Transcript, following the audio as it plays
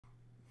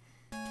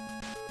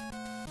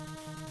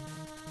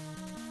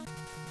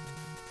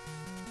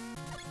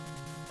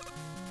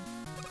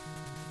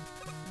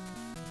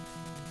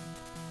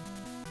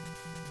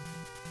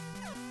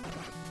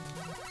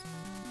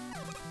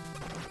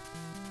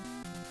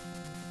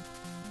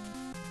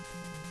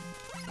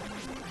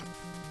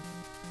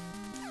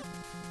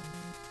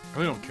I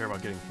really don't care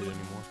about getting hit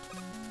anymore.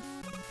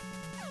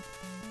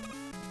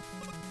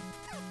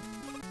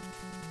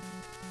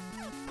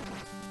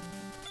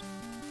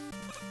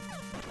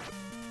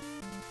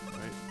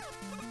 Alright.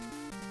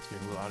 It's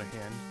getting a little out of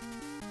hand.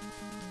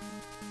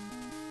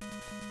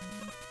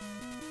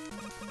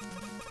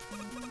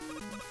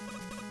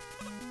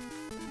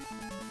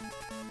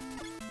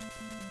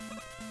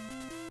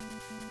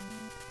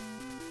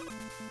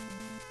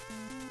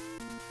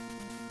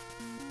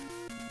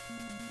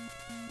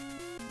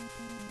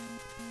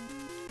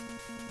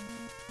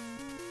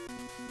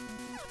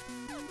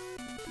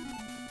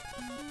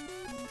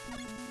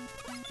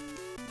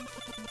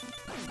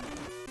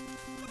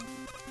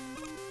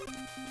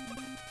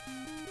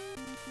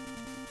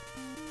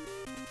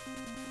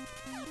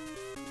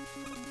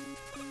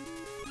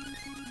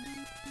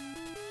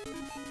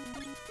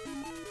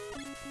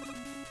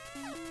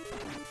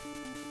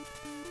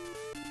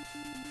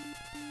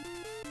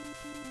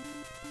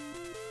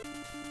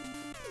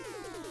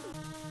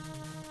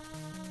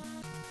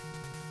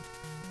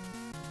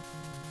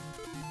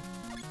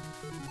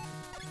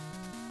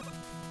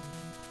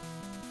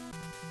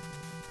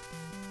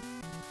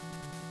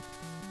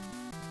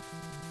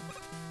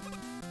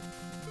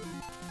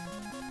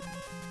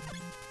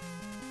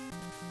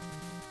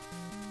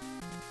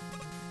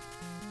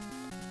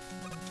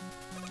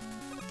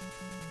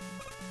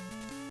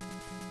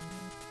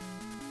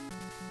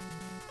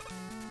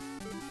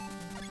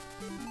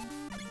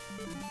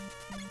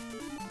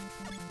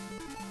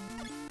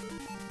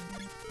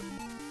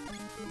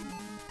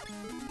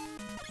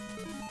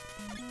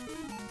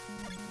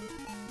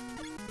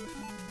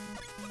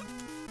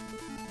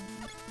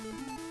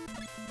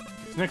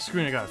 This next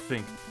screen I gotta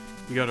think.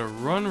 You gotta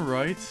run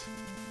right,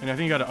 and I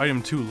think you got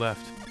item 2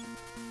 left.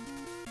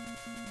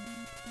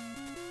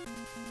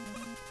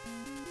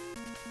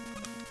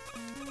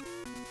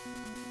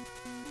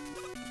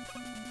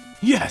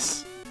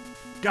 Yes!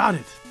 Got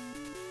it!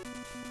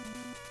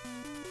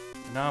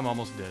 Now I'm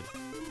almost dead.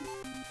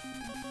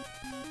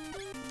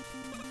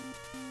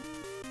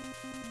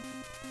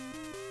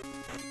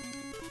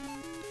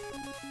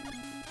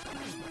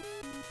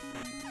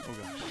 Oh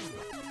gosh.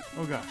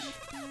 Oh gosh.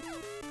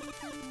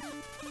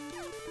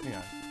 Hang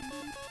on.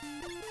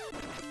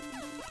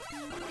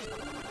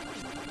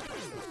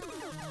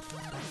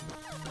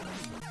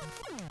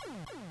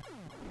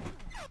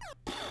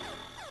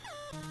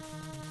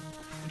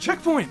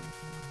 Checkpoint!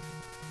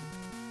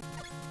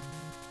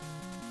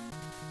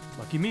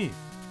 Lucky me.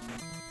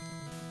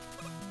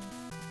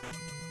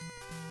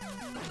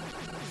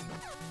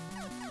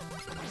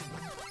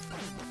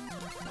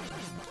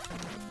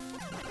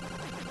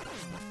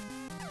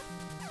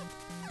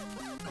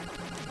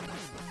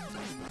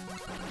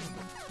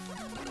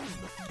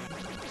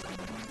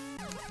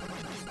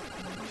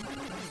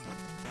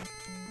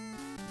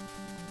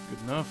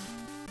 Good enough.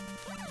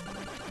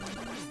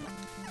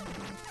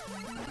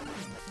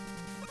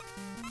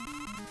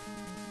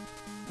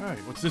 Alright,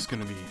 what's this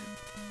gonna be?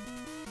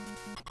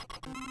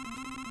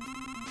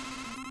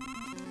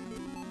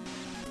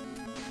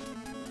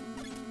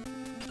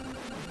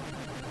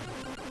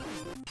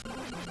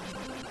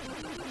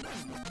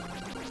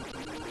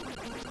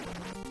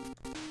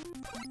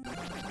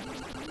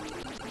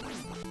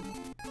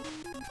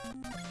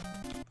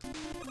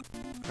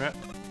 Crap.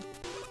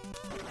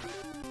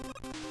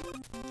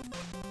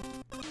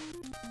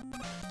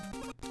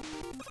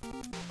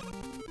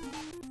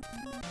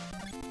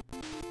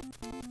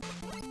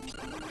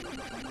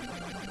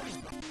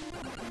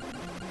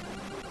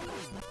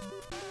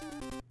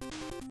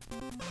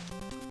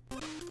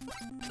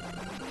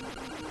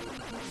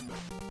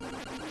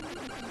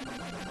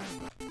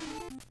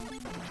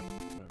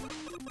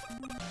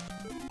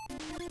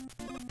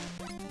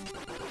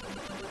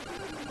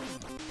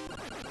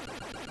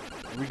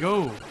 Here we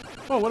go.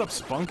 Oh, what up,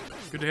 Spunk?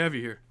 Good to have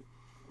you here.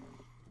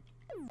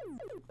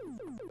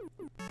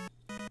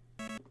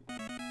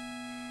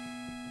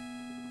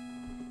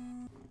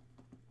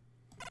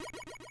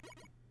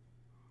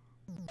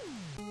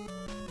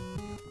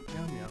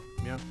 Meow meow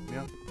meow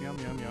meow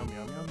meow meow meow meow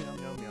meow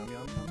meow meow meow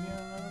meow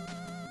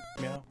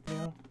meow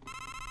meow.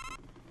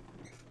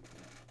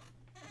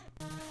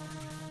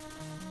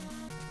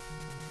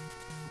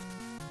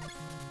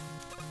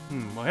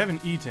 Well, I have an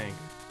E-tank.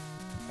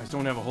 I just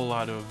don't have a whole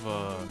lot of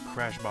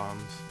crash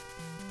bombs.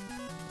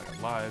 I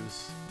got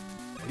lives.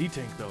 That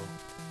E-tank though.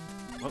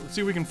 Well, let's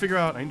see what we can figure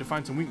out. I need to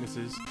find some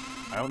weaknesses.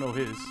 I don't know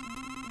his.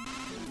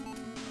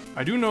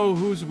 I do know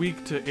who's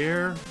weak to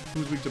air,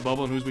 who's weak to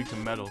bubble, and who's weak to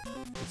metal.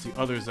 It's the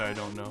others that I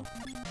don't know.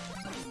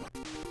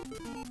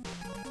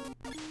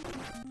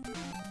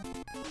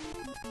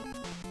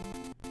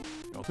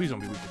 Oh, please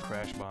don't be weak to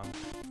crash bomb.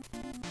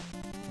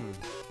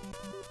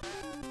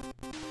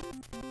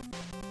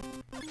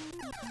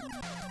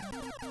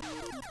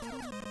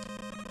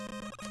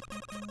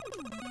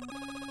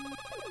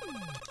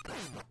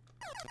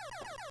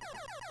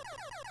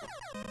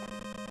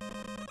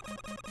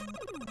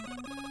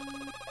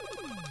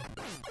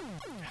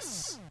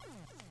 Yes.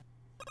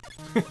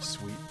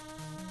 Sweet.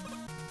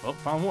 Well,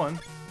 found one.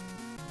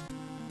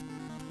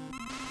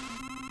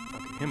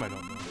 Him I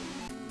don't know.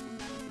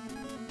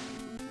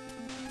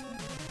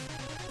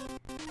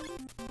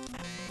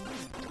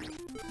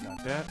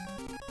 Not that.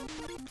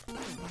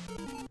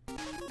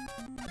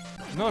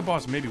 Another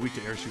boss may be weak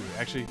to air shooter.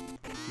 Actually,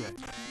 yeah,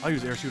 I'll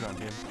use air shooter on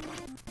him.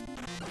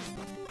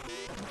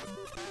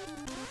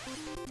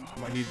 Oh, I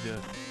might need the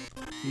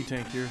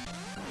E-tank here.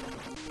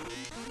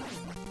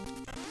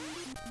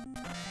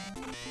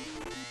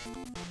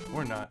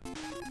 Or not.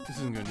 This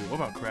isn't gonna do it. What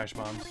about crash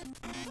bombs?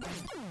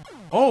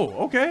 Oh,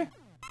 okay.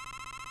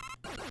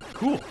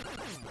 Cool.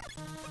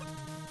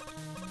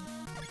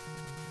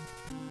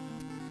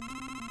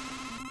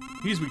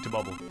 He's weak to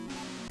bubble.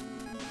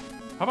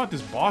 How about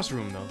this boss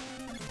room, though?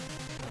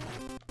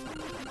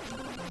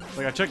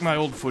 Like, I checked my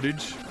old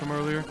footage from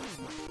earlier,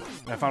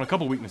 and I found a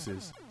couple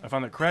weaknesses. I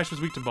found that Crash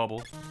was weak to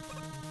bubble,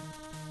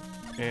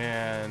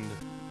 and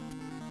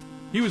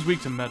he was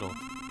weak to metal.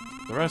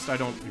 The rest I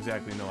don't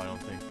exactly know, I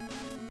don't think.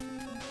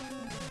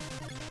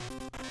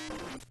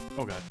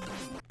 Oh god.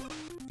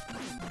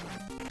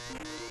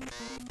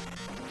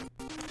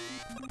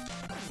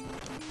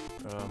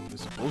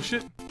 This is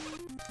bullshit?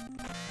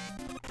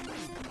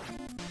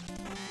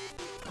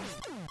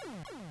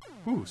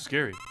 Ooh,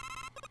 scary.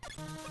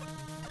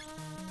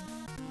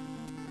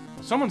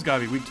 Well, someone's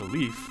gotta be weak to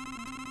Leaf.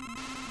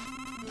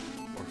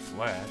 Or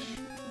Flash.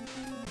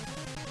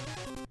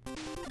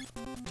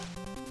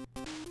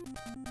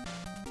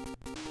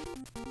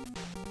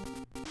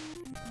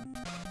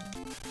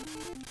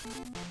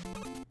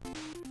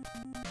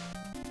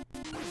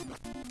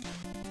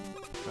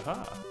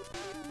 Aha!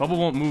 Bubble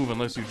won't move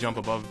unless you jump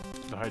above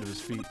the height of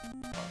his feet.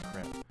 Oh,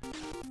 crap.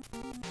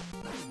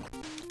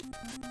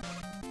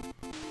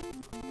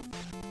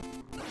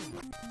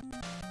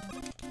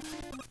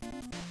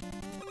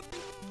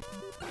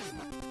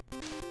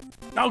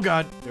 Oh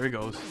god! There he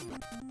goes.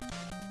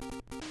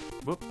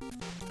 Whoop.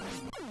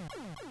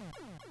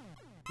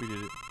 We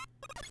did it.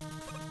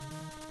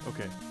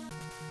 Okay.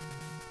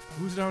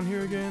 Who's down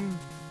here again?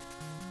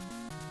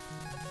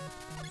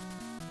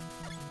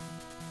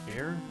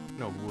 Air?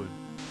 No, wood.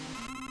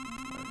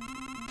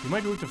 Right. You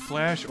might go to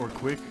Flash or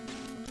Quick.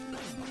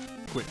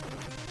 Quick.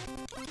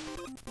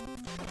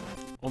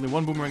 Only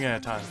one boomerang at a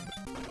time.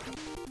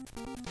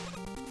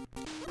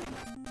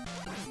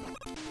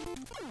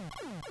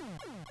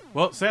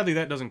 Well, sadly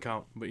that doesn't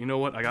count, but you know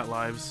what? I got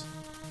lives.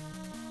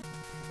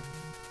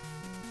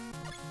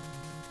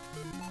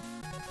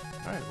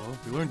 Alright, well,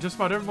 we learned just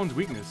about everyone's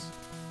weakness.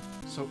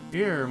 So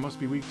Air must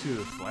be weak to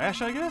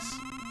Flash, I guess?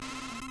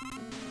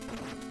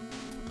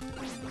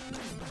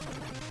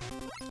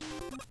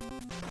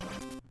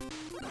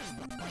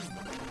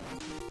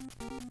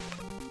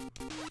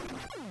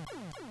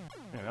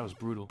 Yeah, that was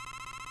brutal.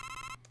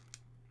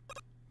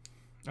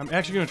 I'm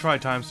actually gonna try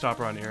Time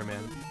Stopper on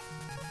Airman.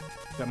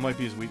 That might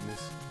be his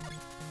weakness.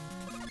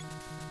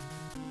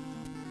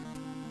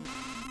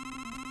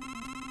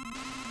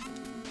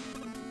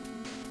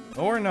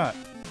 Or not.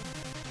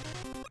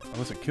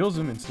 Unless it kills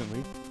him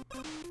instantly.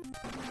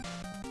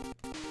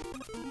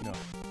 No.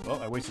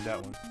 Well, I wasted that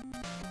one.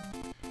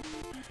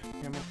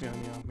 Meow, meow,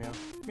 meow, meow,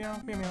 meow,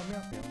 meow, meow,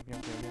 meow, meow, meow,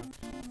 meow.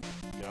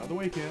 Get out of the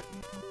way, cat.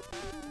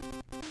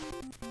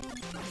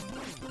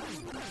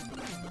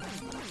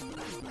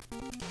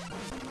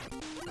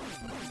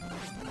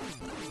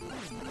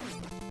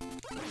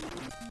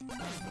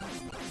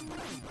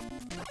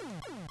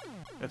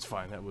 That's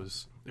fine, that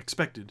was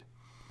expected.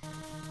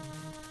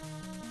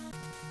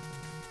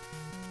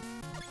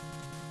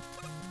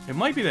 It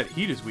might be that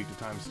Heat is weak to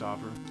Time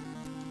Stopper. And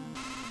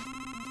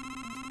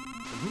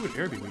who would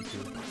Air be weak to?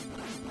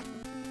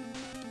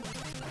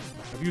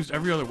 I've used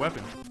every other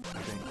weapon, I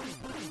think.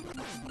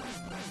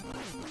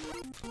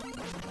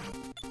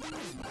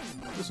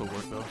 This'll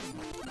work though.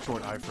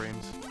 Short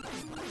iframes.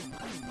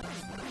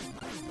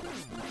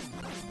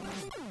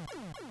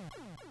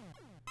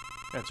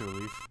 That's a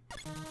relief.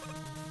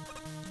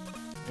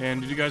 And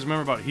did you guys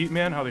remember about Heat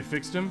Man, how they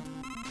fixed him?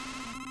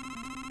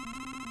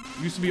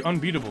 He used to be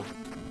unbeatable.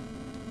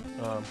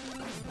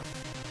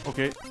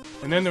 Okay.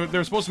 And then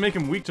they're supposed to make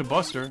him weak to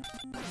Buster.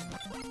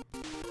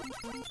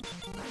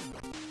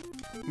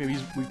 Maybe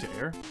he's weak to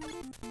Air?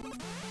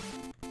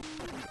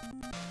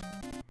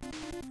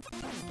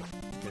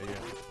 Okay,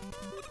 yeah.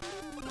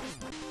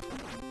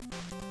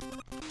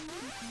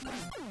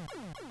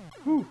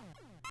 Whew.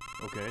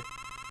 Okay.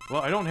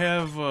 Well, I don't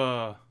have,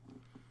 a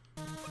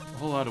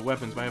whole lot of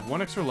weapons, but I have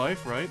one extra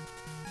life, right?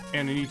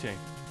 And an E-tank.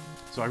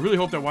 So I really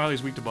hope that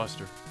Wily's weak to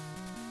Buster.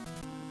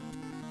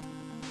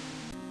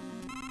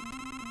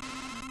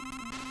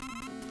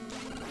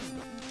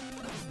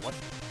 What?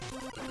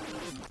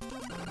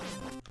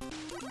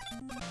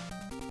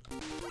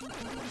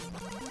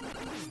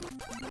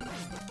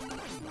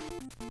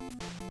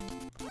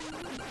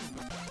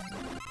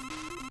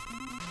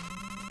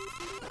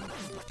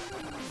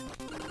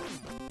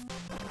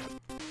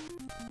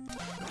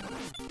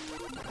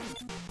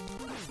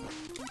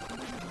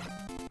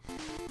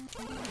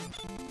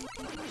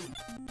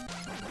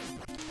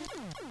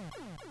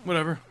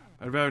 Whatever.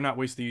 I'd rather not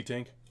waste the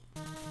E-tank.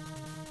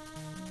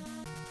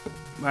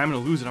 I'm gonna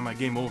lose it on my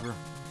game over.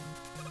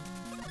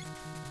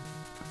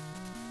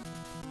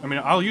 I mean,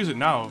 I'll use it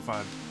now if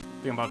I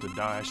think I'm about to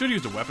die. I should have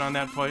used a weapon on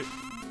that fight.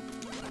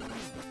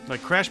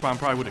 Like, Crash Bomb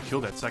probably would have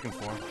killed that second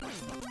form.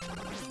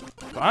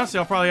 But honestly,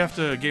 I'll probably have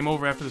to game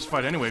over after this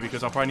fight anyway,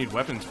 because I'll probably need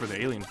weapons for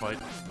the alien fight.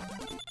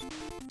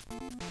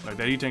 Like,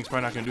 that E-Tank's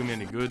probably not going to do me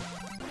any good.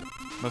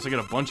 Unless I get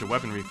a bunch of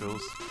weapon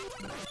refills.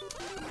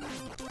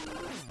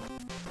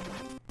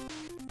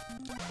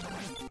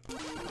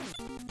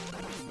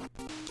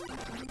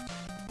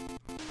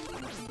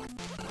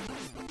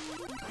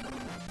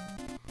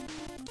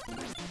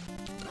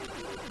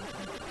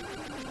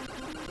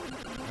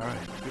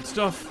 Alright, good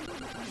stuff.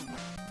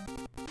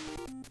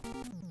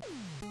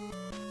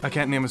 I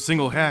can't name a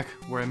single hack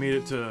where I made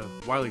it to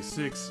Wily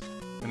 6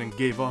 and then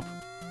gave up.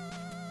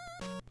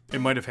 It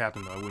might have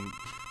happened though,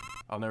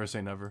 I'll never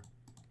say never.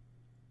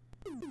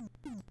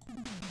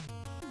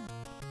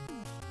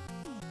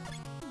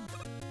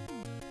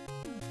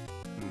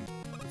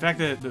 The fact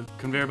that the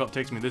conveyor belt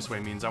takes me this way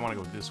means I want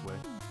to go this way.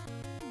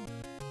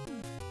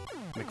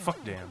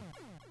 McFuckdamn.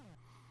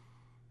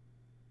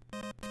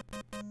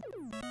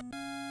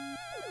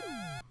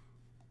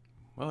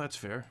 Well, that's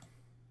fair.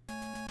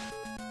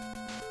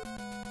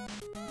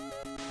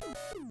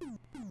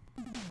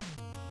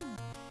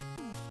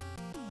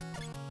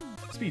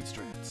 Speed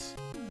strats.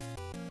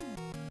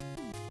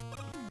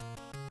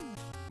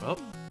 Well,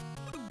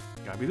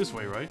 gotta be this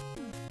way, right?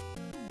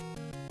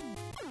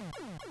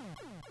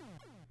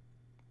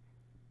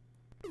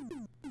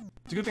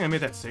 It's a good thing I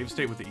made that save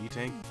state with the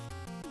E-Tank.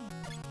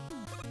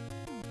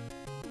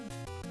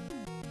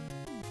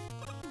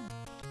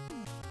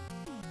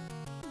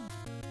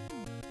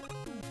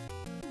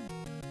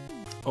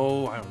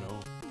 Oh, I don't know.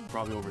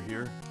 Probably over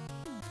here.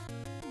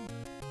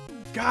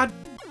 God!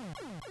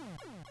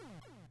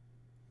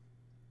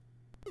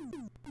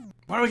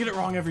 Why do I get it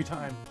wrong every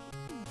time?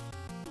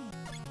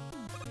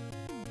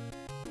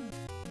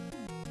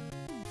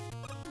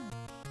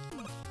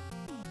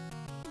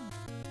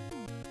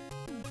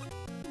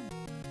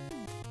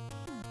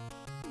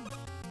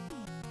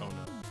 Oh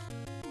no.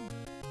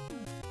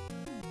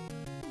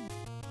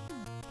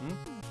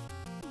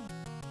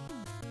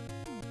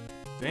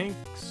 Thanks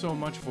so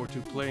much for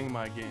playing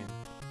my game.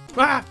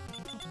 Ah!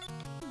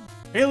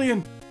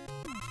 Alien!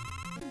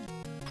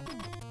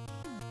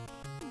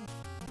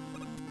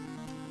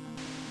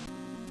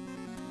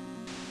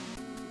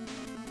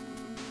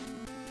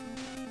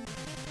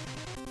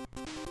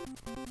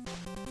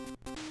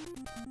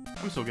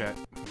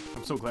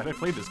 I'm so glad I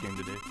played this game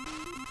today.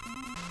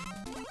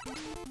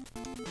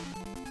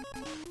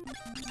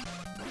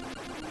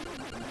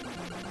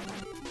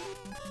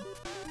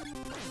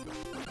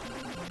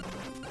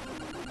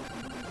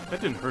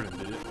 That didn't hurt him,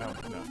 did it? Oh, no, it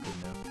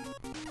couldn't have.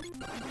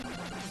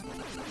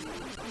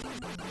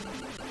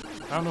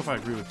 I don't know if I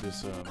agree with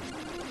this,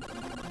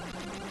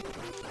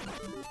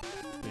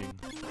 thing.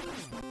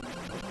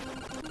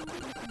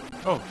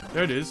 Oh,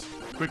 there it is.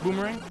 Quick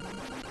boomerang?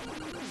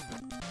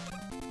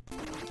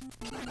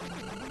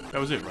 That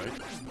was it, right?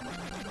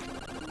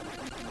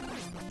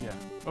 Yeah,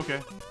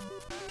 okay.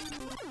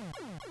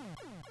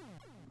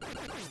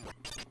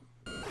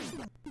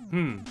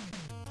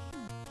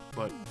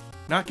 But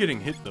not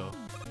getting hit, though.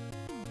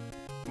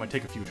 Might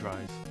take a few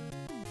tries.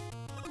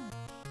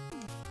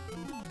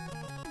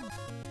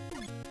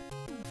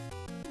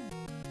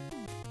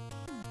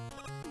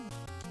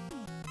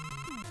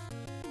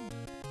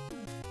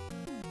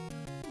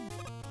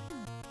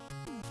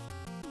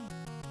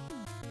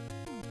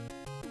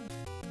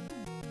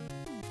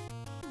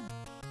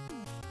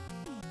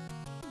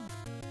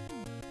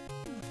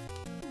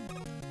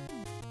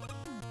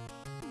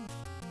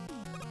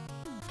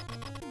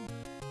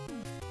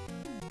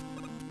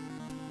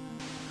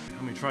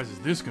 How many tries is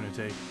this gonna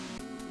take?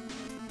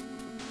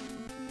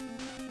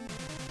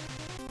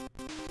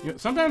 You know,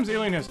 sometimes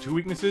Alien has 2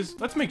 weaknesses.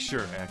 Let's make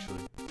sure, actually.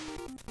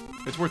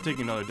 It's worth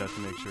taking another death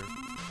to make sure.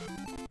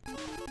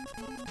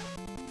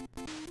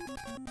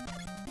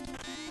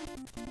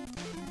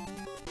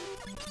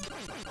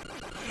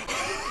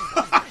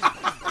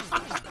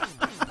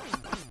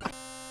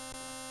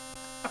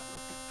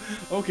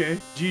 Okay,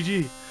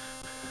 GG.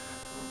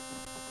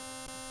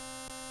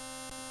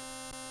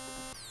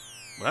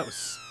 Well, that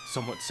was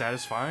somewhat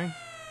satisfying.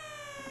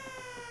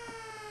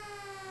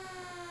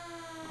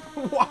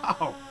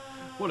 Wow!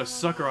 What a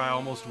sucker I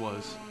almost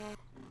was.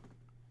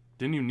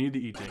 Didn't even need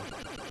the E-Tank.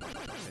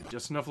 Had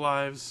just enough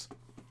lives.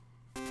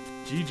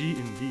 GG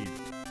indeed.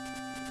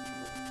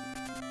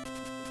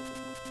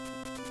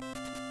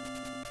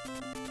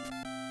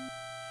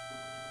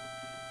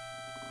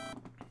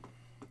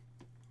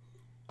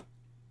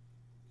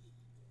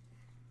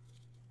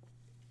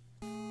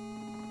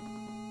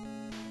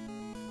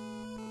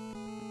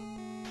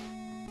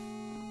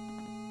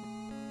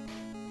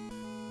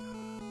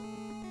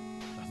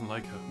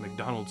 Like a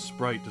McDonald's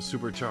Sprite to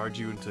supercharge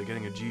you into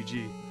getting a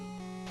GG.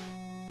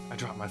 I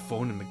dropped my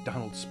phone in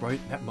McDonald's Sprite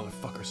and that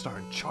motherfucker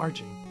started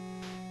charging.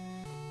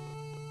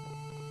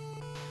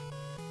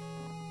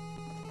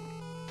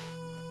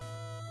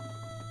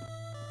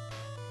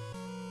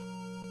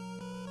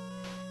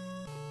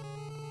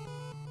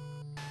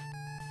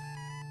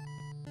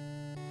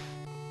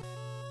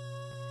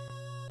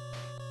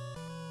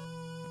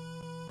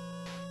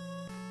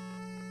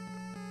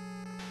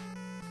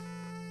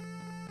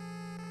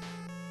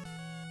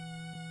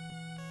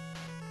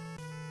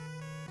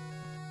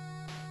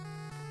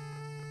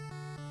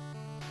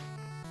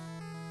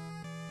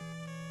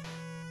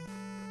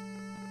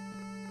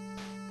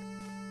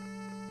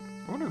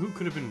 who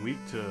could have been weak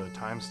to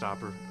Time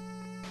Stopper.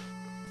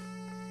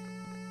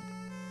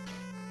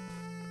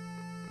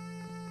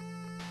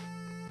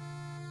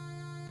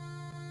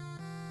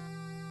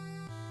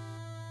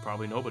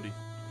 Probably nobody.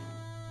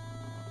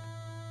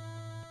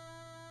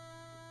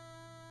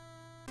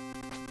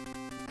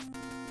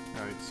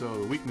 Alright,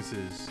 so the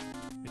weaknesses.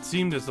 It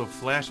seemed as though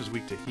Flash was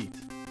weak to heat.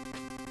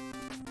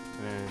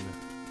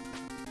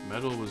 And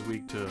Metal was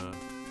weak to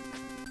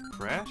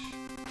Crash?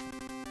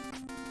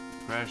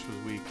 Crash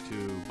was weak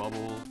to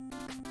Bubble.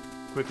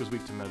 Quick was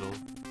weak to Metal.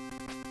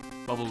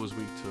 Bubble was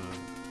weak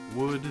to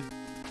Wood.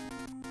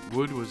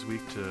 Wood was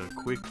weak to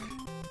Quick.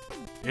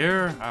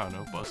 Air? I don't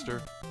know,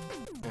 Buster.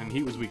 And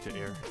Heat was weak to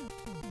Air.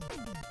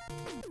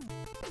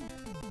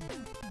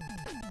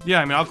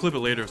 Yeah, I mean, I'll clip it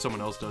later if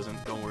someone else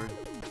doesn't. Don't worry.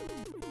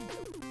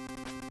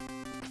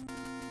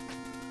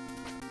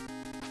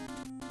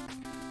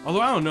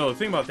 Although, I don't know. The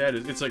thing about that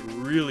is it's, like,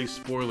 really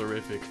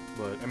spoilerific.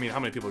 But, I mean, how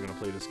many people are going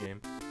to play this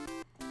game?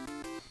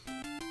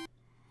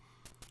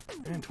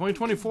 And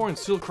 2024 and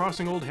still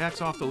crossing old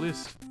hacks off the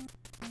list.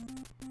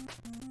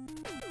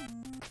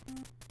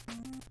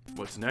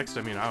 What's next?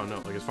 I mean, I don't know.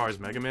 Like, as far as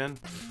Mega Man,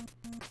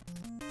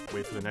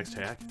 wait for the next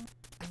hack.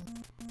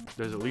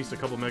 There's at least a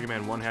couple Mega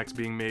Man 1 hacks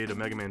being made, a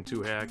Mega Man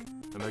 2 hack,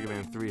 a Mega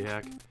Man 3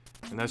 hack,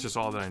 and that's just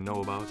all that I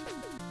know about.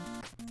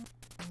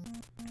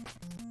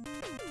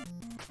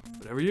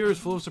 But every year is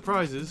full of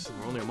surprises, and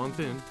we're only a month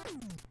in.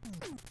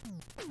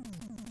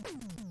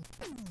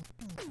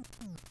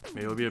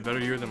 Maybe it'll be a better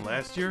year than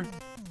last year?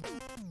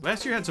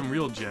 Last year had some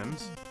real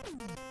gems.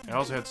 It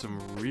also had some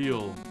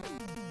real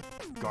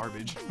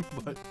garbage,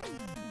 but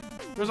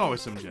there's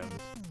always some gems.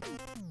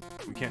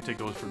 We can't take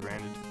those for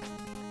granted.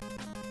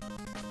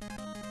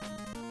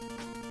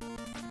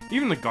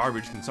 Even the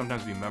garbage can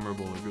sometimes be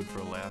memorable or good for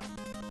a laugh.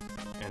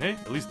 And hey,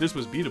 at least this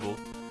was beatable.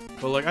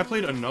 But like, I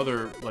played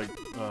another like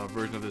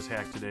version of this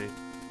hack today.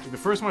 Like, the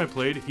first one I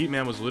played,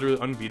 Heatman was literally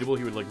unbeatable.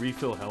 He would like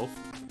refill health.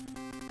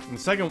 And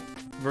the second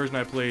version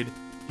I played,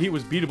 Heat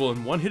was beatable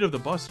in one hit of the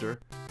Buster,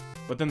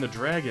 but then the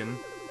Dragon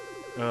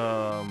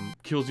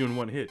kills you in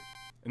one hit.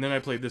 And then I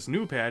played this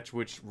new patch,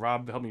 which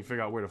Rob helped me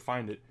figure out where to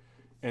find it.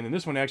 And then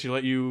this one actually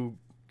let you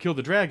kill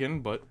the Dragon,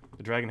 but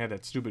the Dragon had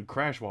that stupid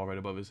crash wall right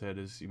above his head,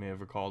 as you may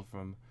have recalled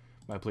from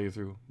my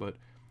playthrough. But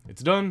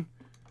it's done.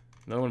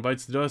 Another one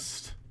bites the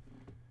dust.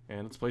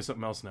 And let's play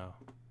something else now.